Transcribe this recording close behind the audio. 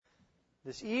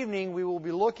This evening we will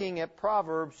be looking at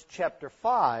Proverbs chapter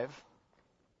 5.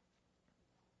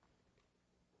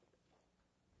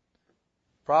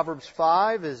 Proverbs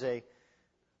 5 is a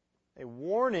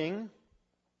warning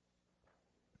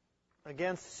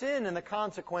against sin and the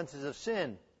consequences of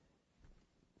sin.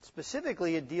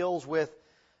 Specifically, it deals with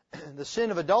the sin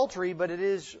of adultery, but it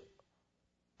is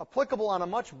applicable on a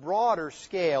much broader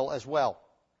scale as well.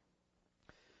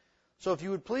 So if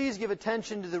you would please give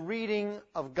attention to the reading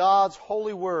of God's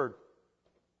holy word.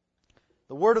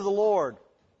 The word of the Lord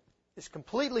is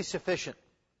completely sufficient.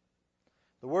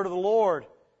 The word of the Lord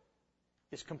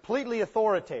is completely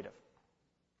authoritative.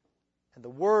 And the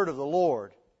word of the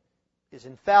Lord is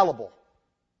infallible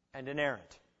and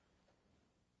inerrant.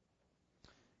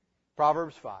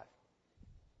 Proverbs 5.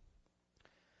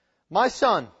 My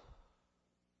son,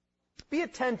 be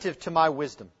attentive to my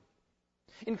wisdom.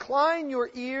 Incline your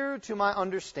ear to my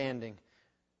understanding,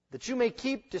 that you may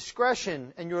keep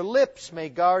discretion and your lips may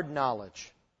guard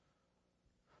knowledge.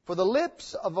 For the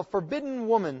lips of a forbidden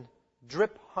woman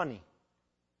drip honey,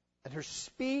 and her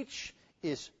speech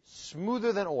is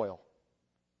smoother than oil.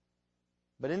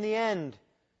 But in the end,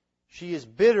 she is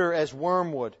bitter as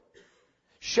wormwood,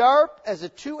 sharp as a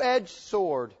two-edged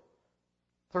sword.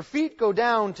 Her feet go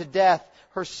down to death.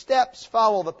 Her steps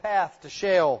follow the path to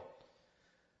Sheol.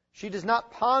 She does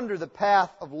not ponder the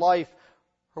path of life.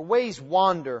 Her ways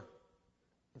wander,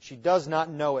 and she does not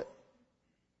know it.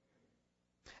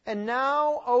 And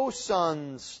now, O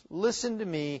sons, listen to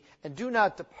me, and do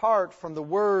not depart from the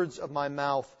words of my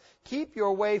mouth. Keep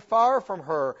your way far from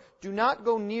her. Do not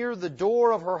go near the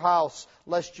door of her house,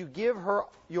 lest you give her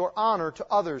your honor to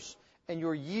others, and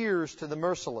your years to the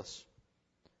merciless.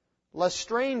 Lest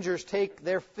strangers take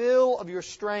their fill of your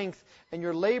strength, and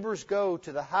your labors go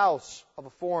to the house of a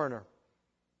foreigner.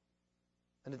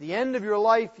 And at the end of your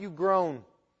life you groan,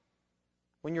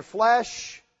 when your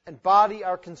flesh and body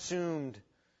are consumed,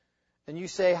 and you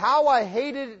say, how I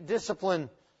hated discipline,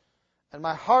 and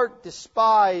my heart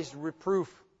despised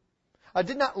reproof. I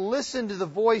did not listen to the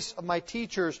voice of my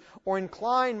teachers, or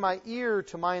incline my ear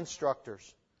to my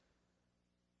instructors.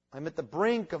 I am at the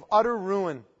brink of utter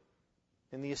ruin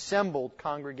in the assembled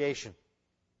congregation.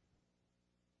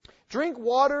 Drink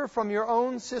water from your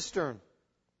own cistern,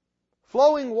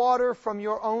 flowing water from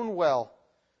your own well.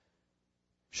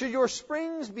 Should your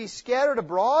springs be scattered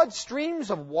abroad, streams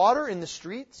of water in the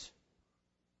streets?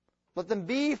 Let them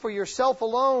be for yourself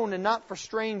alone and not for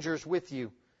strangers with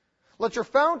you. Let your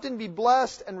fountain be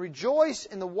blessed and rejoice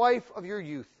in the wife of your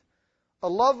youth, a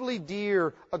lovely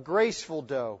deer, a graceful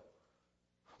doe.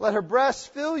 Let her breasts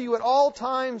fill you at all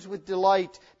times with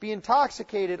delight. Be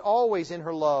intoxicated always in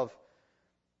her love.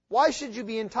 Why should you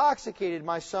be intoxicated,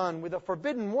 my son, with a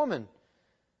forbidden woman,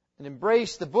 and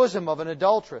embrace the bosom of an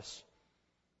adulteress?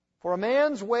 For a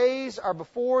man's ways are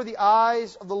before the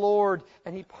eyes of the Lord,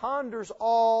 and he ponders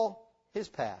all his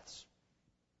paths.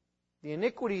 The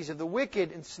iniquities of the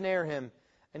wicked ensnare him,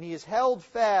 and he is held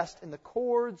fast in the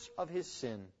cords of his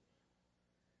sin.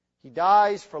 He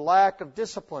dies for lack of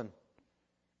discipline,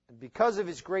 and because of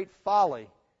his great folly,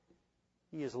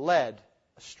 he is led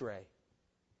astray.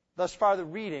 Thus far the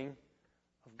reading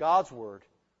of God's Word.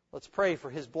 Let's pray for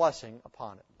His blessing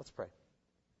upon it. Let's pray.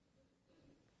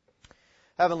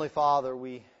 Heavenly Father,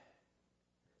 we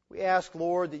ask,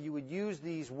 Lord, that you would use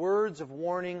these words of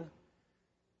warning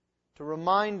to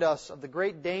remind us of the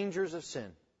great dangers of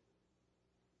sin.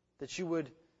 That you would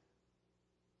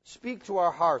speak to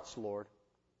our hearts, Lord.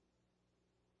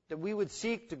 That we would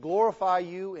seek to glorify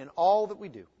you in all that we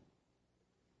do.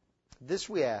 This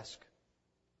we ask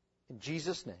in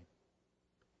Jesus' name.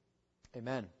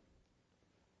 Amen.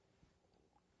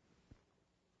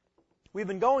 We've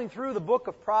been going through the book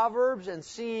of Proverbs and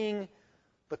seeing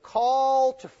the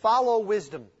call to follow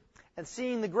wisdom and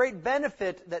seeing the great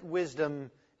benefit that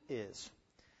wisdom is.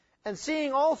 And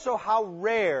seeing also how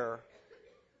rare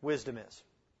wisdom is.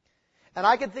 And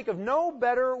I can think of no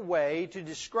better way to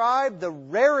describe the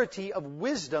rarity of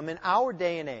wisdom in our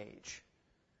day and age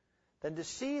than to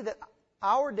see that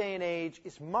our day and age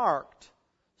is marked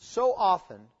so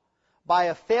often by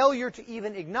a failure to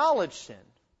even acknowledge sin,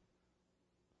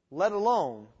 let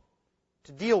alone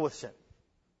to deal with sin.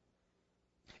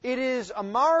 It is a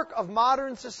mark of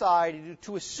modern society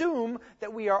to assume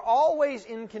that we are always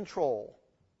in control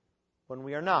when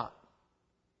we are not.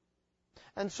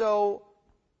 And so,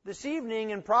 this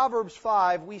evening in Proverbs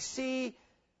 5, we see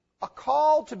a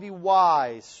call to be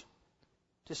wise,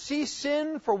 to see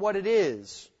sin for what it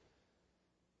is,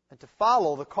 and to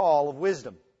follow the call of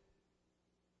wisdom.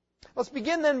 Let's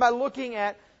begin then by looking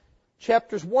at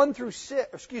verses 1 through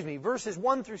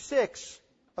 6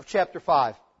 of chapter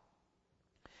 5.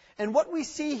 And what we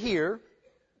see here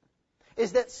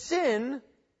is that sin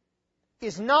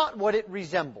is not what it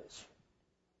resembles.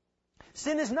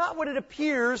 Sin is not what it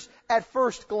appears at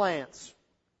first glance.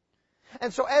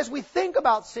 And so as we think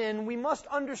about sin, we must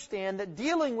understand that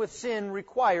dealing with sin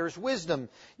requires wisdom.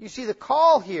 You see the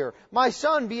call here, "My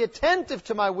son, be attentive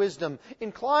to my wisdom.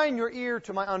 Incline your ear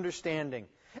to my understanding."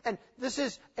 And this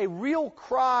is a real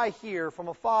cry here from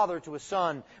a father to a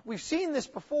son. We've seen this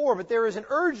before, but there is an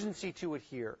urgency to it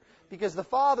here, because the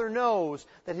father knows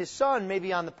that his son may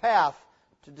be on the path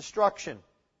to destruction.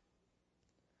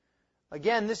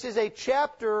 Again, this is a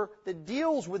chapter that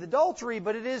deals with adultery,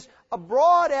 but it is a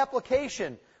broad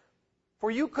application. For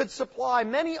you could supply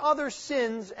many other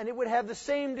sins and it would have the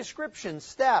same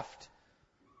descriptions: theft,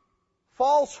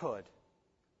 falsehood,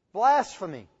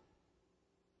 blasphemy.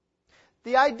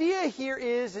 The idea here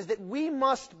is that we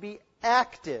must be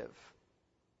active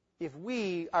if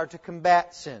we are to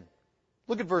combat sin.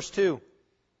 Look at verse 2.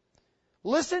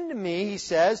 "Listen to me," he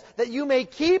says, "that you may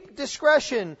keep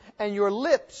discretion and your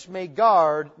lips may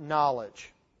guard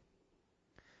knowledge."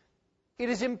 It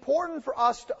is important for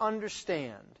us to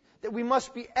understand that we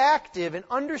must be active in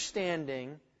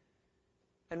understanding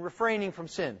and refraining from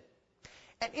sin.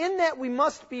 And in that we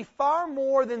must be far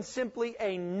more than simply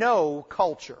a no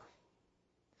culture.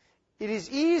 It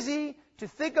is easy to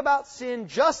think about sin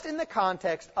just in the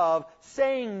context of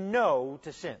saying no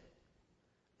to sin.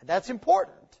 And that's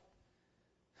important.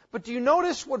 But do you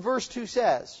notice what verse 2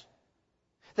 says?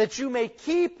 That you may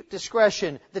keep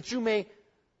discretion, that you may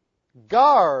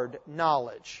guard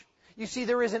knowledge. You see,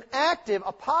 there is an active,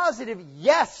 a positive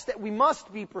yes that we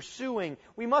must be pursuing.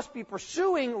 We must be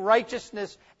pursuing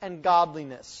righteousness and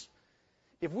godliness.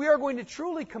 If we are going to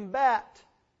truly combat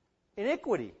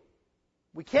iniquity,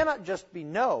 we cannot just be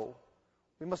no.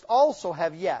 We must also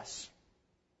have yes.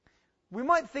 We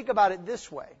might think about it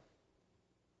this way.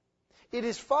 It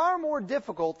is far more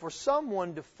difficult for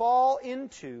someone to fall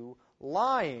into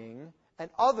lying and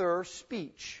other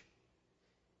speech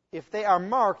if they are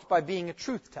marked by being a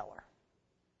truth teller,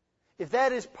 if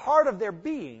that is part of their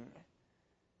being.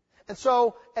 And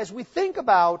so, as we think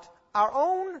about our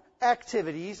own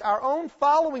activities, our own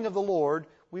following of the Lord,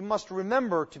 we must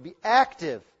remember to be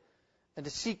active and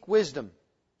to seek wisdom.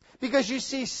 Because you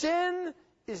see, sin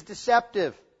is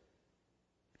deceptive.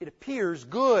 It appears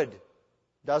good,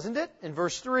 doesn't it? In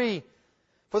verse 3,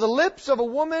 "For the lips of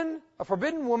a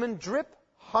forbidden woman, drip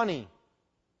honey,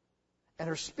 and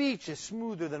her speech is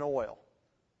smoother than oil."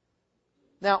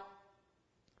 Now,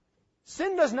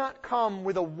 sin does not come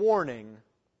with a warning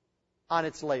on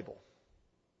its label.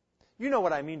 You know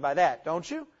what I mean by that,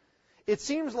 don't you? It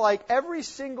seems like every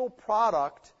single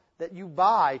product that you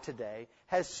buy today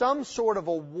has some sort of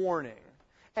a warning.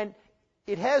 And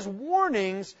it has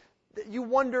warnings that you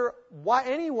wonder why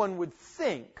anyone would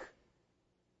think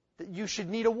that you should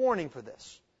need a warning for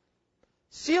this.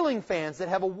 Ceiling fans that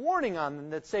have a warning on them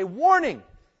that say, "Warning!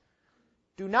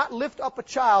 Do not lift up a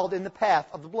child in the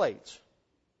path of the blades."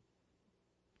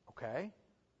 Okay?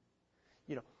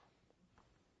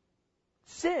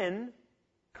 Sin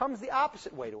comes the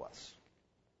opposite way to us.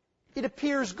 It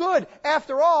appears good.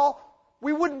 After all,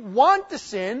 we wouldn't want to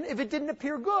sin if it didn't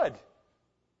appear good.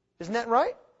 Isn't that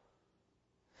right?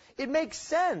 It makes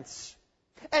sense.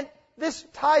 And this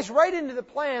ties right into the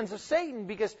plans of Satan,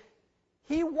 because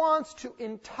he wants to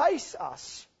entice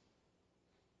us,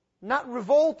 not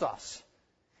revolt us.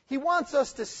 He wants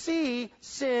us to see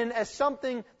sin as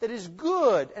something that is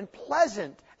good and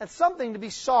pleasant and something to be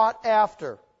sought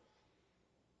after.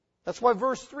 That's why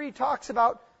verse 3 talks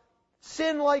about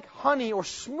sin like honey or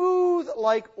smooth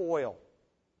like oil.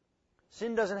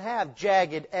 Sin doesn't have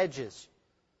jagged edges.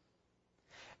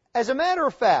 As a matter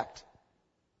of fact,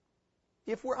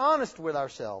 if we're honest with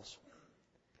ourselves,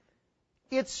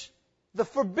 it's the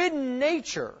forbidden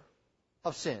nature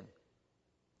of sin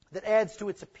that adds to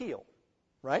its appeal,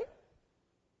 right?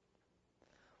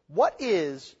 What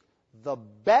is the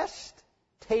best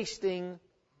tasting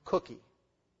cookie?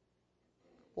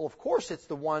 Well, of course, it's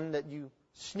the one that you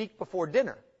sneak before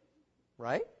dinner,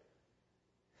 right?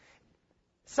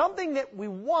 Something that we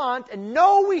want and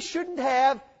know we shouldn't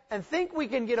have and think we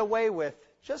can get away with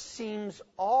just seems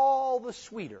all the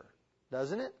sweeter,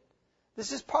 doesn't it?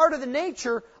 This is part of the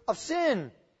nature of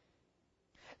sin.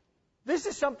 This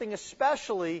is something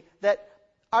especially that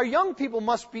our young people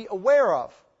must be aware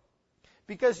of.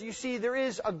 Because, you see, there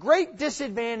is a great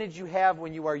disadvantage you have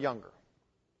when you are younger.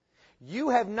 You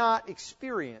have not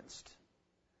experienced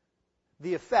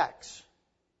the effects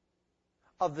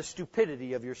of the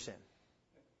stupidity of your sin.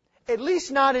 At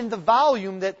least not in the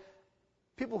volume that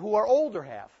people who are older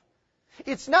have.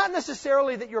 It's not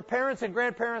necessarily that your parents and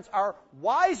grandparents are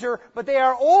wiser, but they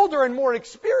are older and more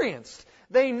experienced.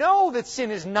 They know that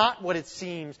sin is not what it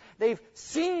seems. They've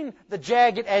seen the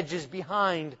jagged edges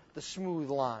behind the smooth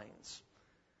lines.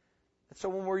 And so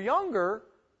when we're younger,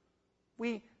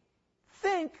 we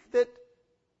think that,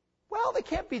 well, they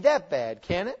can't be that bad,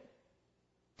 can it?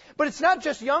 But it's not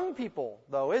just young people,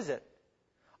 though, is it?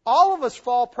 All of us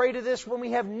fall prey to this when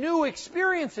we have new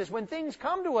experiences, when things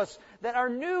come to us that are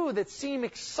new, that seem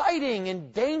exciting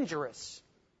and dangerous.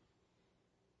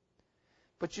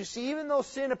 But you see, even though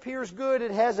sin appears good,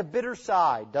 it has a bitter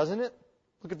side, doesn't it?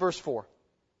 Look at verse 4.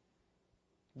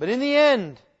 But in the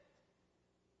end,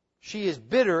 she is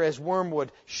bitter as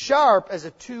wormwood, sharp as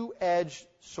a two-edged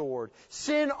sword.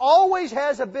 Sin always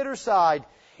has a bitter side.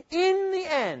 In the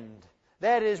end,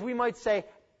 that is, we might say,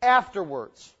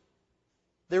 afterwards.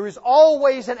 There is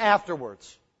always an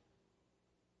afterwards.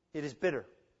 It is bitter.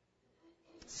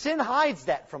 Sin hides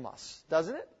that from us,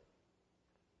 doesn't it?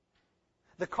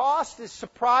 The cost is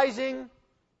surprising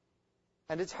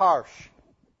and it's harsh.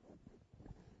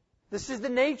 This is the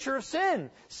nature of sin.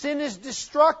 Sin is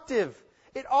destructive.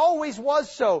 It always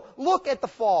was so. Look at the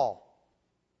fall.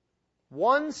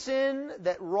 One sin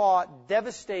that wrought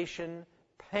devastation,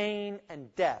 pain,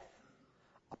 and death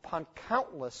upon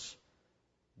countless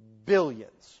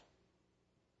billions.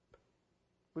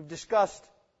 We've discussed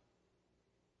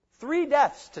 3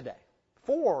 deaths today.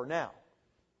 4 now.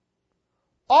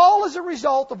 All as a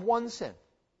result of one sin.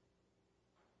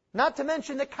 Not to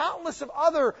mention the countless of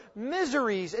other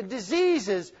miseries and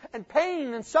diseases and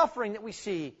pain and suffering that we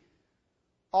see,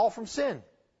 all from sin.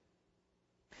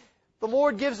 The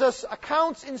Lord gives us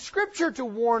accounts in Scripture to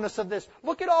warn us of this.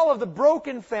 Look at all of the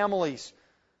broken families.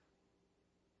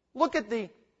 Look at the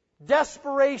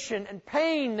desperation and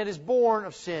pain that is born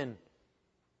of sin.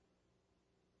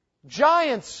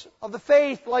 Giants of the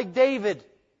faith like David,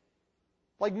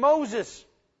 like Moses,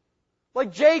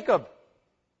 like Jacob,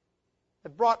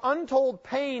 have brought untold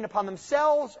pain upon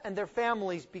themselves and their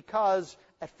families because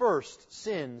at first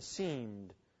sin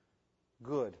seemed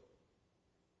good.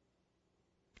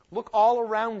 Look all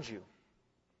around you.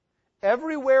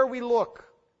 Everywhere we look,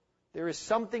 there is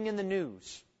something in the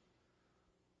news.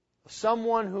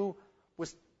 Someone who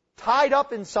was tied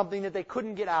up in something that they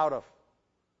couldn't get out of.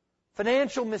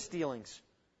 Financial misdealings,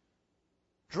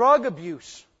 drug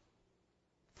abuse,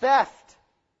 theft.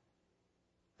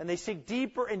 And they sink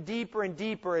deeper and deeper and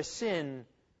deeper as sin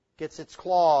gets its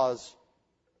claws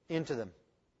into them.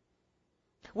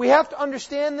 We have to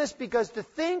understand this because to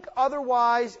think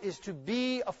otherwise is to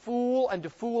be a fool and to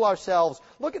fool ourselves.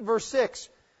 Look at verse 6.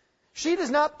 She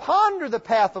does not ponder the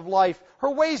path of life.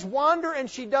 Her ways wander and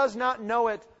she does not know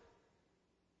it.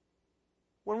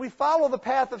 When we follow the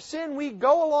path of sin, we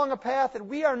go along a path that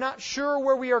we are not sure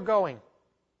where we are going.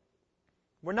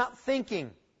 We're not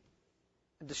thinking.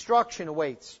 And destruction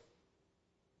awaits.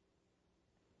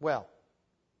 Well,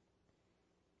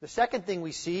 the second thing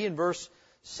we see in verse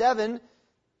 7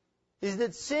 is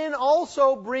that sin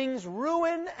also brings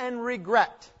ruin and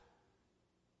regret.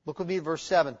 Look with me at verse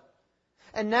 7.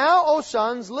 And now, O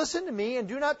sons, listen to me and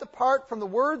do not depart from the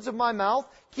words of my mouth.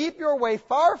 Keep your way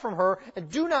far from her and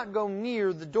do not go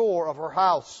near the door of her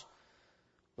house,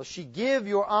 lest she give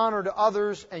your honor to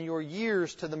others and your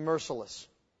years to the merciless.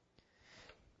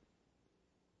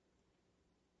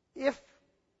 If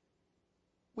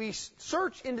we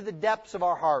search into the depths of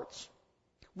our hearts,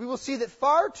 we will see that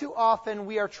far too often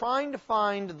we are trying to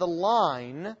find the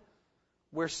line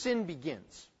where sin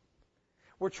begins.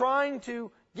 We're trying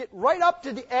to get right up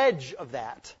to the edge of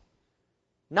that.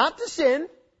 Not to sin,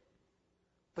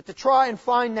 but to try and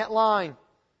find that line.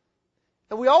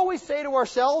 And we always say to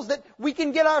ourselves that we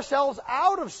can get ourselves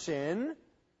out of sin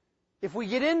if we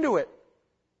get into it.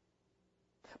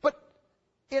 But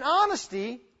in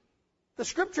honesty, the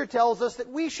Scripture tells us that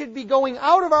we should be going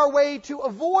out of our way to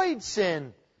avoid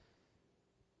sin.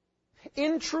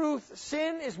 In truth,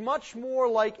 sin is much more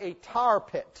like a tar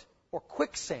pit or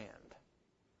quicksand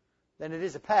than it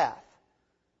is a path.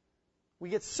 We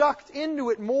get sucked into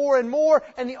it more and more,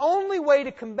 and the only way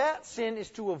to combat sin is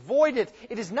to avoid it.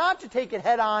 It is not to take it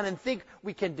head on and think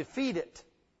we can defeat it.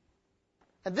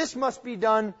 And this must be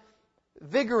done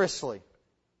vigorously.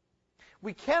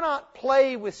 We cannot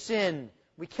play with sin.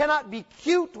 We cannot be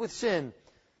cute with sin.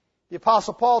 The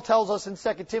Apostle Paul tells us in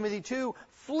 2 Timothy 2,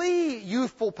 flee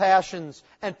youthful passions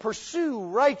and pursue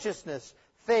righteousness,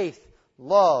 faith,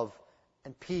 love,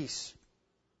 and peace.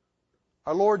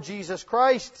 Our Lord Jesus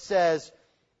Christ says,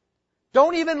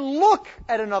 don't even look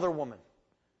at another woman.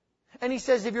 And He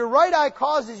says, if your right eye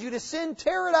causes you to sin,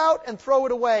 tear it out and throw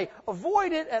it away.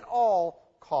 Avoid it at all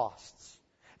costs.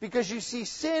 Because you see,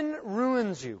 sin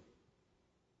ruins you.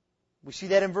 We see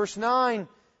that in verse 9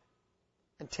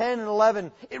 and 10 and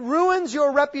 11. It ruins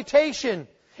your reputation.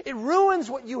 It ruins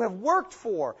what you have worked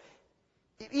for.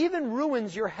 It even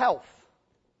ruins your health.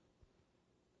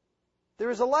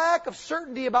 There is a lack of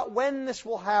certainty about when this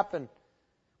will happen.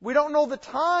 We don't know the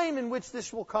time in which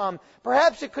this will come.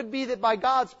 Perhaps it could be that by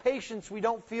God's patience we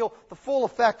don't feel the full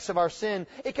effects of our sin.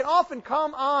 It can often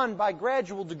come on by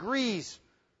gradual degrees.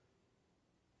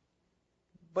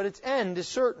 But its end is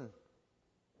certain.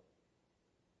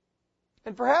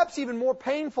 And perhaps even more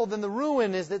painful than the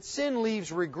ruin is that sin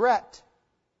leaves regret.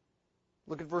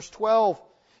 Look at verse 12.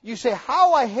 You say,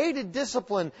 how I hated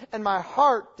discipline, and my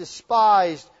heart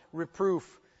despised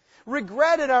reproof.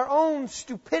 Regretted our own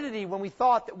stupidity when we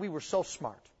thought that we were so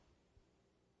smart.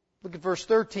 Look at verse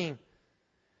 13.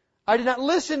 I did not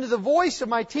listen to the voice of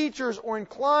my teachers or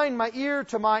incline my ear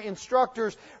to my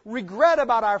instructors. Regret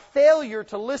about our failure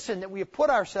to listen, that we have put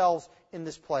ourselves in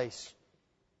this place.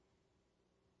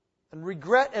 And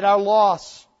regret at our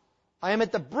loss. I am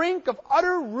at the brink of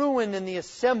utter ruin in the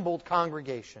assembled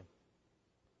congregation.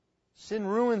 Sin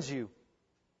ruins you,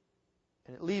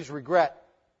 and it leaves regret.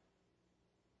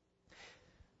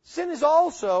 Sin is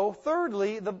also,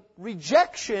 thirdly, the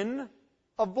rejection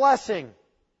of blessing.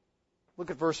 Look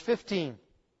at verse 15.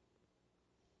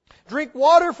 Drink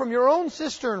water from your own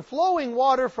cistern, flowing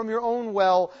water from your own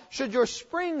well. Should your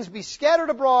springs be scattered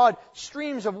abroad,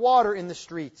 streams of water in the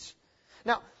streets.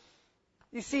 Now,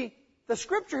 you see, the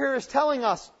Scripture here is telling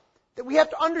us that we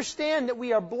have to understand that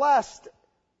we are blessed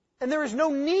and there is no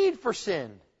need for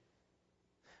sin.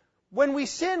 When we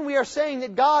sin, we are saying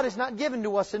that God has not given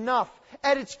to us enough.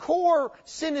 At its core,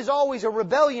 sin is always a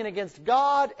rebellion against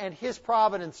God and His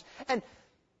providence. And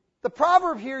the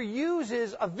proverb here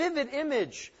uses a vivid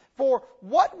image for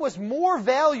what was more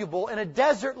valuable in a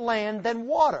desert land than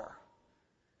water.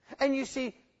 And you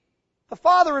see, the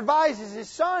father advises his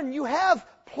son, you have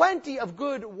plenty of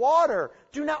good water.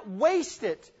 Do not waste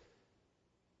it.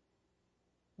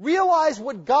 Realize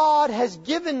what God has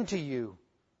given to you.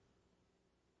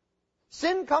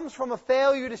 Sin comes from a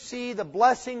failure to see the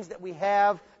blessings that we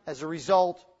have as a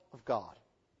result of God.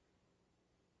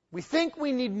 We think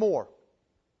we need more.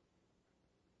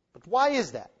 But why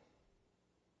is that?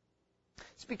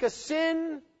 It's because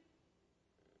sin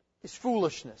is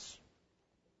foolishness.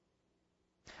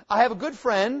 I have a good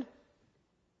friend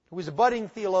who is a budding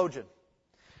theologian,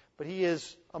 but he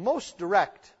is a most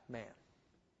direct man.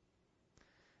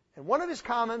 And one of his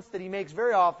comments that he makes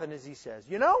very often is he says,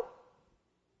 you know,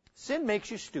 sin makes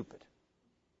you stupid.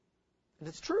 And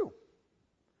it's true.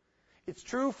 It's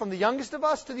true from the youngest of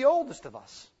us to the oldest of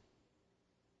us.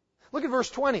 Look at verse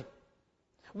 20.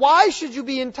 Why should you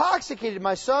be intoxicated,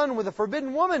 my son, with a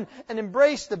forbidden woman and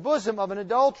embrace the bosom of an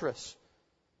adulteress?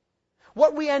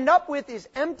 What we end up with is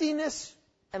emptiness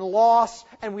and loss,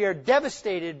 and we are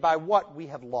devastated by what we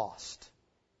have lost.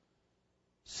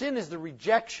 Sin is the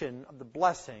rejection of the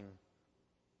blessing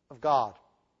of God.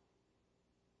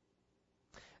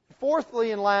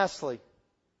 Fourthly and lastly,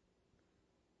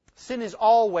 sin is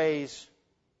always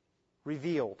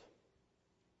revealed.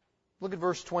 Look at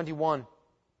verse 21.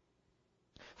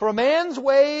 For a man's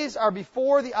ways are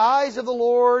before the eyes of the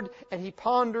Lord, and He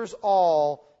ponders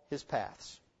all his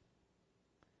paths.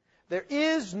 There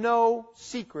is no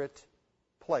secret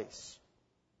place.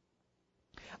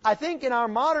 I think in our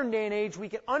modern day and age we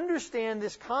can understand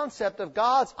this concept of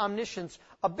God's omniscience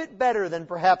a bit better than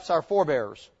perhaps our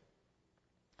forebears.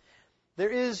 There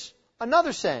is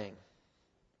another saying.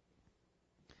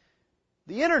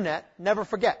 The Internet never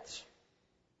forgets.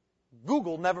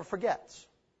 Google never forgets.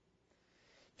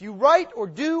 If you write or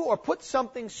do or put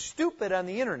something stupid on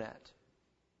the Internet,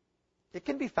 it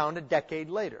can be found a decade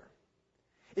later.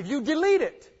 If you delete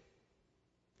it,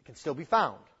 it can still be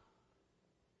found.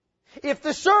 If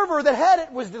the server that had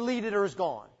it was deleted or is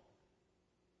gone,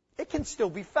 it can still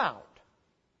be found.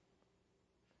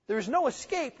 There is no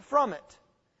escape from it.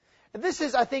 And this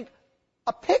is, I think,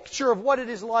 a picture of what it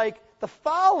is like, the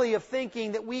folly of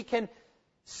thinking that we can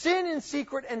sin in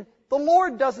secret and the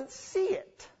Lord doesn't see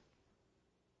it.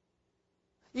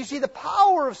 You see, the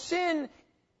power of sin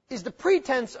is the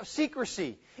pretense of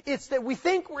secrecy. It's that we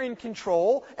think we're in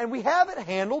control and we have it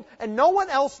handled and no one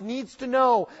else needs to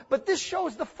know. But this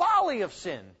shows the folly of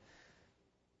sin.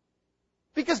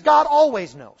 Because God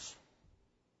always knows.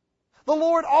 The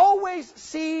Lord always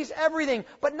sees everything.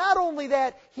 But not only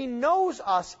that, He knows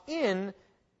us in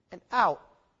and out.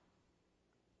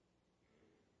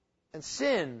 And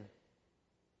sin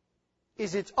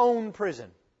is its own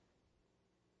prison.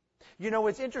 You know,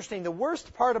 it's interesting. The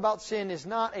worst part about sin is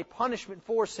not a punishment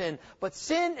for sin, but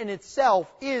sin in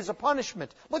itself is a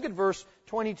punishment. Look at verse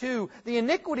 22. The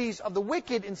iniquities of the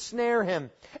wicked ensnare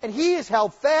him, and he is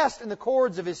held fast in the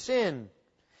cords of his sin.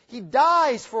 He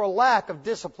dies for a lack of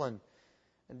discipline,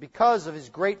 and because of his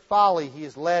great folly he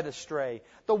is led astray.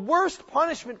 The worst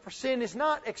punishment for sin is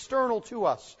not external to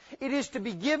us. It is to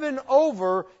be given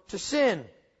over to sin.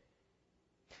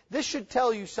 This should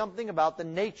tell you something about the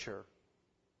nature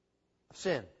of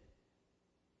sin.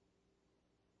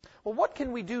 Well, what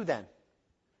can we do then?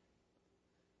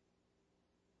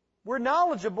 We're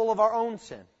knowledgeable of our own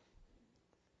sin.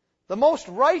 The most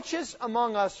righteous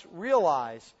among us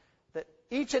realize that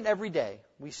each and every day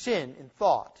we sin in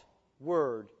thought,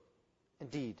 word, and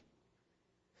deed.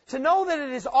 To know that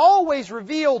it is always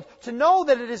revealed, to know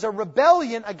that it is a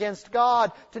rebellion against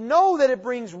God, to know that it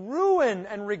brings ruin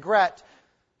and regret,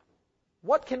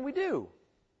 what can we do?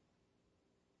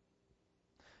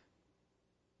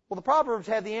 Well, the Proverbs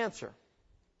have the answer.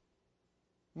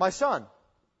 My son,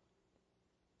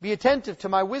 be attentive to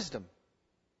my wisdom.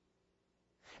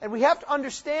 And we have to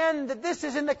understand that this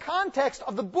is in the context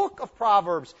of the book of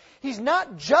Proverbs. He's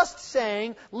not just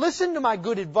saying, listen to my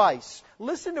good advice.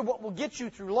 Listen to what will get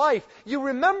you through life. You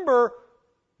remember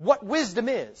what wisdom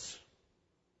is.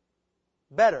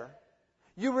 Better,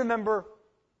 you remember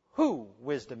who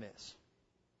wisdom is.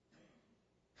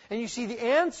 And you see, the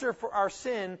answer for our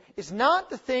sin is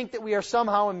not to think that we are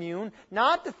somehow immune,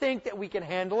 not to think that we can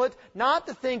handle it, not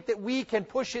to think that we can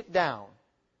push it down,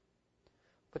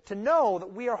 but to know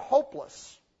that we are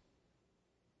hopeless,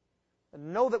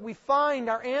 and know that we find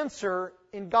our answer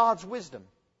in God's wisdom,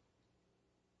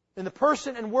 in the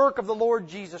person and work of the Lord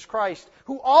Jesus Christ,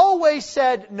 who always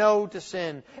said no to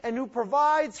sin, and who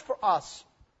provides for us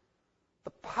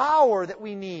the power that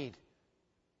we need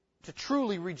to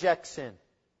truly reject sin.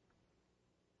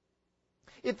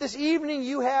 If this evening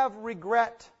you have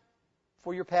regret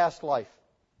for your past life,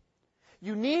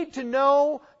 you need to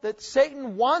know that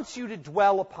Satan wants you to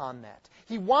dwell upon that.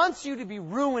 He wants you to be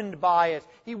ruined by it.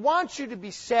 He wants you to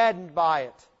be saddened by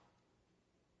it.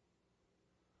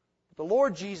 The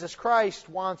Lord Jesus Christ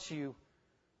wants you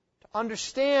to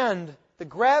understand the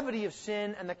gravity of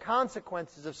sin and the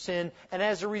consequences of sin, and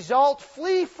as a result,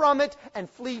 flee from it and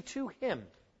flee to Him,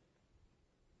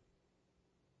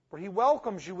 where He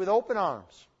welcomes you with open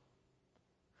arms.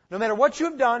 No matter what you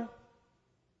have done,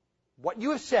 what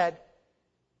you have said,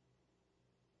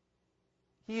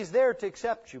 He is there to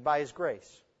accept you by His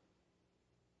grace.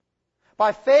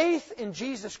 By faith in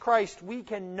Jesus Christ, we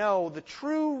can know the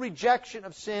true rejection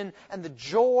of sin and the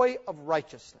joy of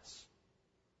righteousness.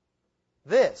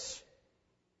 This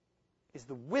is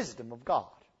the wisdom of God.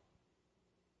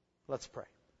 Let's pray.